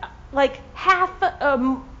opiates that like half,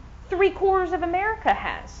 3/4 of America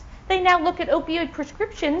has. They now look at opioid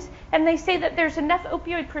prescriptions and they say that there's enough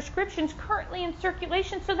opioid prescriptions currently in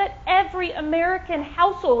circulation so that every American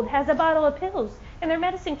household has a bottle of pills in their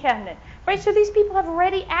medicine cabinet, right? So these people have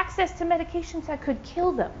ready access to medications that could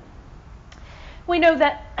kill them. We know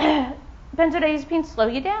that benzodiazepines slow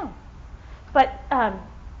you down, but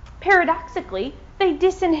paradoxically, they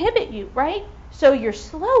disinhibit you, right? So you're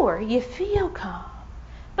slower, you feel calm,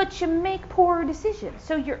 but you make poorer decisions,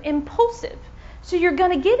 so you're impulsive. So you're going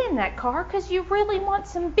to get in that car because you really want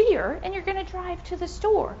some beer and you're going to drive to the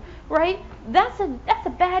store, right? That's a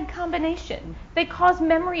bad combination. They cause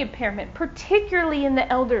memory impairment, particularly in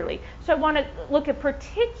the elderly. So I want to look at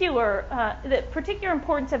the particular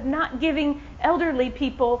importance of not giving elderly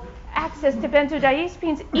people access to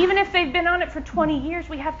benzodiazepines. Even if they've been on it for 20 years,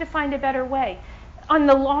 we have to find a better way. On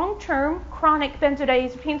the long term, chronic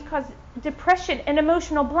benzodiazepines cause depression and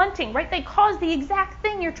emotional blunting, right? They cause the exact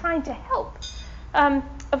thing you're trying to help.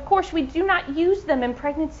 Of course, we do not use them in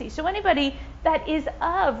pregnancy. So anybody that is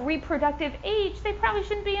of reproductive age, they probably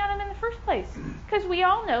shouldn't be on them in the first place. Because we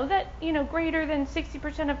all know that, greater than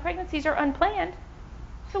 60% of pregnancies are unplanned.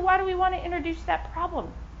 So why do we want to introduce that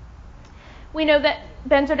problem? We know that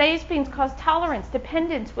benzodiazepines cause tolerance,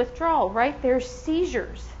 dependence, withdrawal, right? There's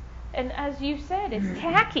seizures. And as you said, it's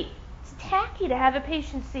tacky. It's tacky to have a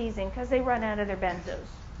patient seizing because they run out of their benzos.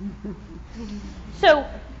 So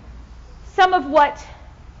some of what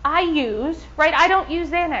I use, right? I don't use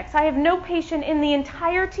Xanax. I have no patient in the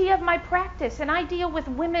entirety of my practice, and I deal with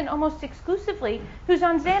women almost exclusively who's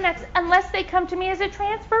on Xanax unless they come to me as a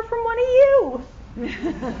transfer from one of you.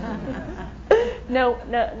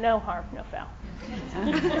 No harm, no foul.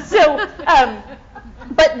 So,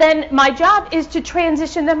 but then my job is to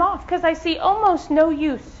transition them off because I see almost no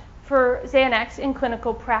use for Xanax in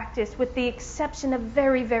clinical practice with the exception of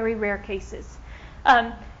very, very rare cases.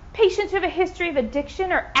 Patients who have a history of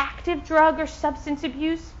addiction or active drug or substance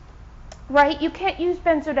abuse, right? You can't use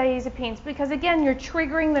benzodiazepines because, again, you're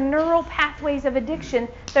triggering the neural pathways of addiction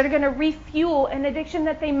that are going to refuel an addiction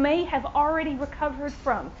that they may have already recovered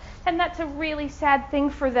from. And that's a really sad thing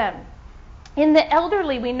for them. In the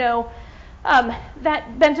elderly, we know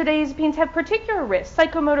that benzodiazepines have particular risks,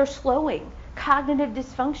 psychomotor slowing, cognitive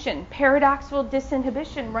dysfunction, paradoxical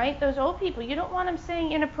disinhibition, right? Those old people, you don't want them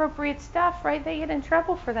saying inappropriate stuff, right? They get in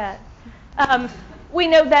trouble for that. We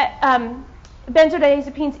know that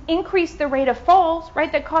benzodiazepines increase the rate of falls,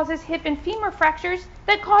 right? That causes hip and femur fractures,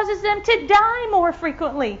 that causes them to die more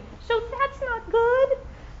frequently. So that's not good.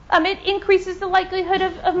 It increases the likelihood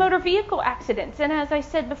of motor vehicle accidents. And as I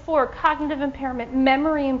said before, cognitive impairment,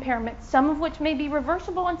 memory impairment, some of which may be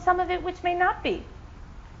reversible and some of it which may not be.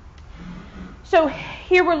 So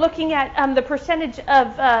here we're looking at the percentage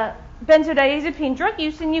of benzodiazepine drug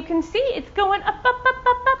use, and you can see it's going up,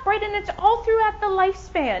 right? And it's all throughout the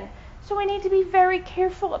lifespan. So we need to be very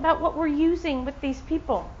careful about what we're using with these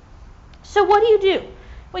people. So what do?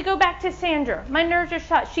 We go back to Sandra. My nerves are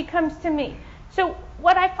shot. She comes to me. So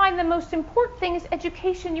what I find the most important thing is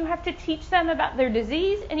education. You have to teach them about their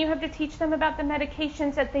disease, and you have to teach them about the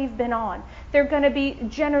medications that they've been on. They're going to be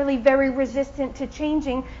generally very resistant to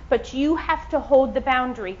changing, but you have to hold the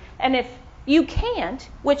boundary. And if you can't,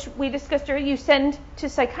 which we discussed earlier, you send to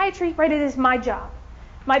psychiatry, right? It is my job.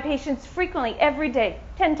 My patients frequently, every day,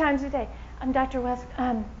 10 times a day, I'm Dr. West,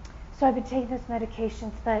 so I've been taking those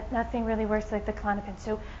medications, but nothing really works like the Klonopin,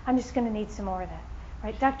 so I'm just going to need some more of that,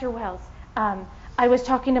 right? Dr. Wells, I was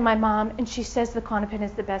talking to my mom, and she says the Klonopin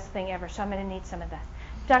is the best thing ever, so I'm going to need some of that.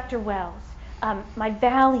 Dr. Wells, my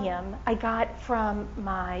Valium I got from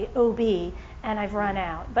my OB, and I've run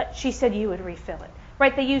out, but she said you would refill it.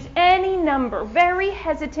 Right, they use any number, very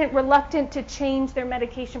hesitant, reluctant to change their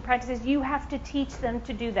medication practices. You have to teach them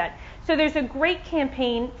to do that. So there's a great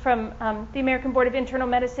campaign from the American Board of Internal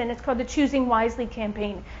Medicine. It's called the Choosing Wisely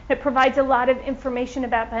campaign. It provides a lot of information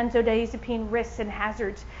about benzodiazepine risks and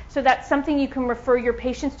hazards. So that's something you can refer your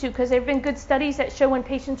patients to, because there have been good studies that show when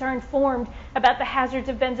patients are informed about the hazards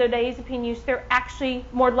of benzodiazepine use, they're actually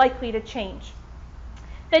more likely to change.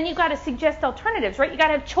 Then you've got to suggest alternatives, right? You've got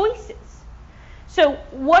to have choices. So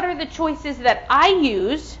what are the choices that I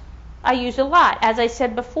use? I use a lot, as I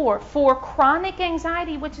said before. For chronic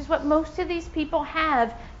anxiety, which is what most of these people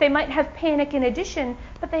have, they might have panic in addition,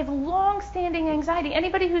 but they have long-standing anxiety.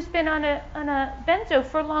 Anybody who's been on a benzo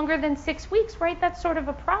for longer than 6 weeks, right, that's sort of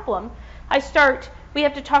a problem. We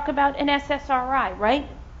have to talk about an SSRI, right?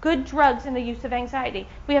 Good drugs in the use of anxiety.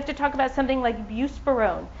 We have to talk about something like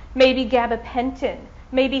buspirone, maybe gabapentin,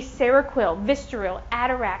 maybe Seroquel, Vistaril,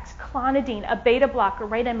 Atarax, Clonidine, a beta blocker,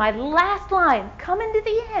 right? And my last line, coming to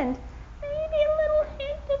the end, maybe a little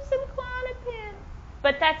hint of some Klonopin.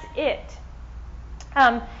 But that's it.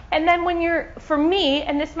 And then for me,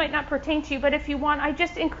 and this might not pertain to you, but if you want, I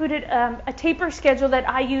just included a taper schedule that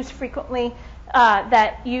I use frequently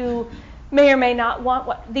that you may or may not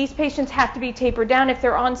want. These patients have to be tapered down. If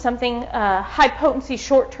they're on something high-potency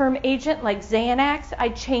short-term agent like Xanax, I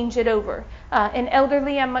change it over. In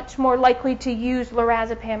elderly, I'm much more likely to use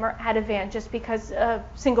lorazepam or Ativan just because of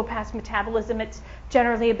single-pass metabolism. It's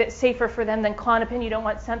generally a bit safer for them than Klonopin. You don't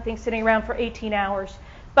want something sitting around for 18 hours.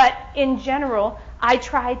 But in general, I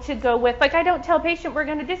try to go with, like I don't tell a patient, we're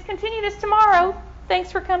going to discontinue this tomorrow. Thanks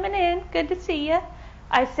for coming in. Good to see you.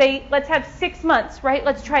 I say, let's have 6 months, right?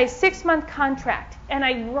 Let's try a 6-month contract. And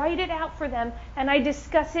I write it out for them, and I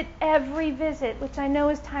discuss it every visit, which I know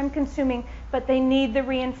is time-consuming, but they need the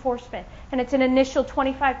reinforcement. And it's an initial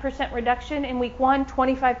 25% reduction in week 1,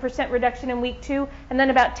 25% reduction in week 2, and then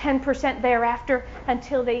about 10% thereafter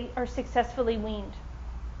until they are successfully weaned.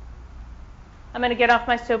 I'm going to get off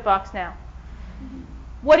my soapbox now.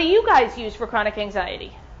 What do you guys use for chronic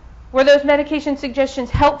anxiety? Were those medication suggestions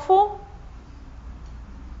helpful?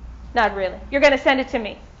 Not really. You're going to send it to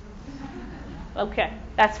me. Okay,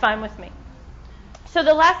 that's fine with me. So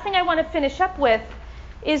the last thing I want to finish up with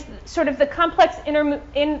is sort of the complex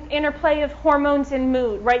interplay of hormones and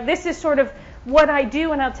mood, right? This is sort of what I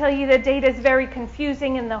do, and I'll tell you the data is very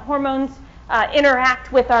confusing, and the hormones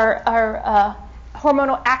interact with our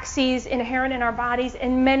hormonal axes inherent in our bodies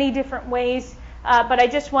in many different ways. But I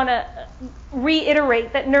just want to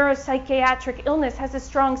reiterate that neuropsychiatric illness has a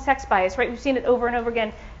strong sex bias, right? We've seen it over and over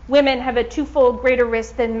again. Women have a 2-fold greater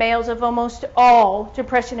risk than males of almost all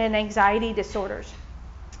depression and anxiety disorders.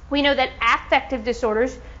 We know that affective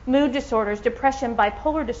disorders, mood disorders, depression,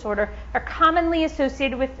 bipolar disorder are commonly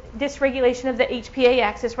associated with dysregulation of the HPA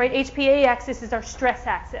axis, right? HPA axis is our stress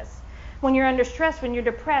axis. When you're under stress, when you're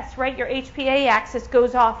depressed, right, your HPA axis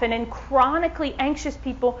goes off, and in chronically anxious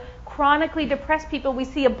people, chronically depressed people, we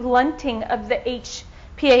see a blunting of the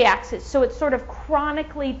HPA axis. So it's sort of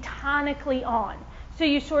chronically tonically on. So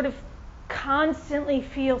you sort of constantly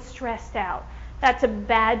feel stressed out. That's a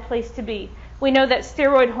bad place to be. We know that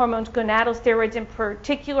steroid hormones, gonadal steroids in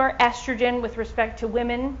particular, estrogen with respect to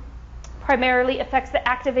women, primarily affects the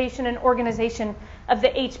activation and organization of the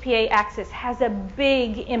HPA axis, has a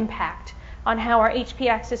big impact on how our HPA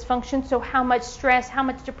axis functions, so how much stress, how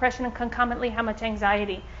much depression, and concomitantly how much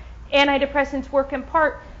anxiety. Antidepressants work in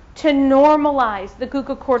part to normalize the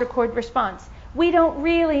glucocorticoid response. We don't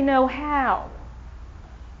really know how,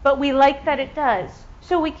 but we like that it does,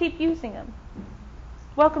 so we keep using them.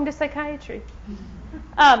 Welcome to psychiatry.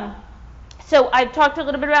 So I've talked a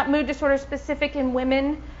little bit about mood disorders specific in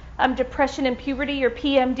women, depression in puberty or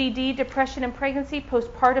PMDD, depression in pregnancy,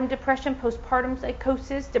 postpartum depression, postpartum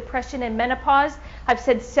psychosis, depression in menopause. I've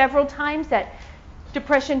said several times that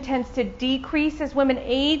depression tends to decrease as women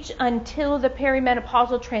age until the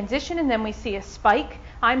perimenopausal transition, and then we see a spike.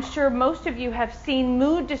 I'm sure most of you have seen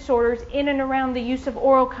mood disorders in and around the use of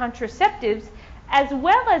oral contraceptives, as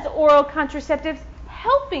well as oral contraceptives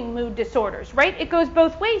helping mood disorders, right? It goes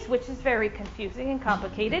both ways, which is very confusing and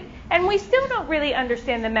complicated, and we still don't really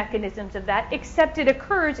understand the mechanisms of that, except it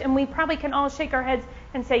occurs, and we probably can all shake our heads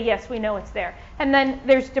and say, yes, we know it's there. And then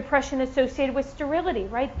there's depression associated with sterility,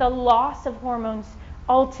 right? The loss of hormones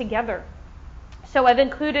altogether. So I've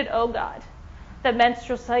included, oh God, the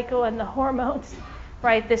menstrual cycle and the hormones,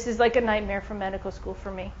 right? This is like a nightmare from medical school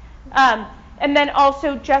for me. And then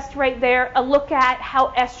also just right there, a look at how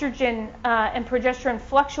estrogen and progesterone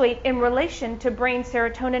fluctuate in relation to brain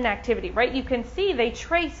serotonin activity, right? You can see they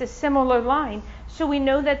trace a similar line, so we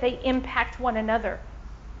know that they impact one another.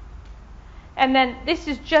 And then this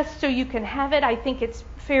is just so you can have it. I think it's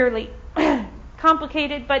fairly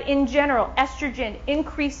complicated, but in general, estrogen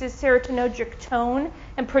increases serotonergic tone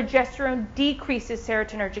and progesterone decreases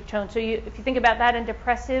serotonergic tone. So if you think about that in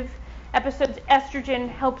depressive episodes, estrogen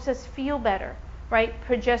helps us feel better, right?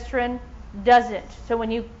 Progesterone doesn't. So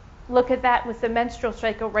when you look at that with the menstrual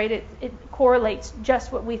cycle, right, it correlates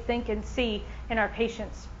just what we think and see in our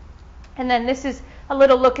patients. And then this is a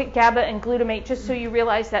little look at GABA and glutamate, just so you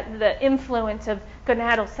realize that the influence of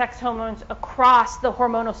gonadal sex hormones across the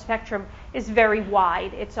hormonal spectrum is very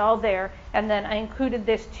wide. It's all there. And then I included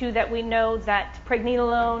this too, that we know that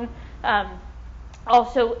pregnenolone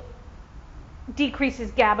also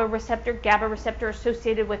decreases GABA receptor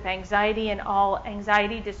associated with anxiety and all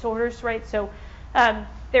anxiety disorders, right? So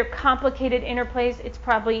they're complicated interplays. It's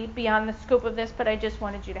probably beyond the scope of this, but I just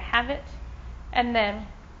wanted you to have it. And then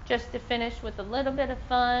just to finish with a little bit of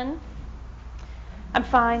fun. I'm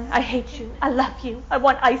fine. I hate you. I love you. I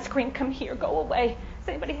want ice cream. Come here. Go away. Does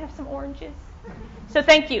anybody have some oranges? So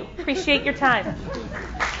thank you. Appreciate your time.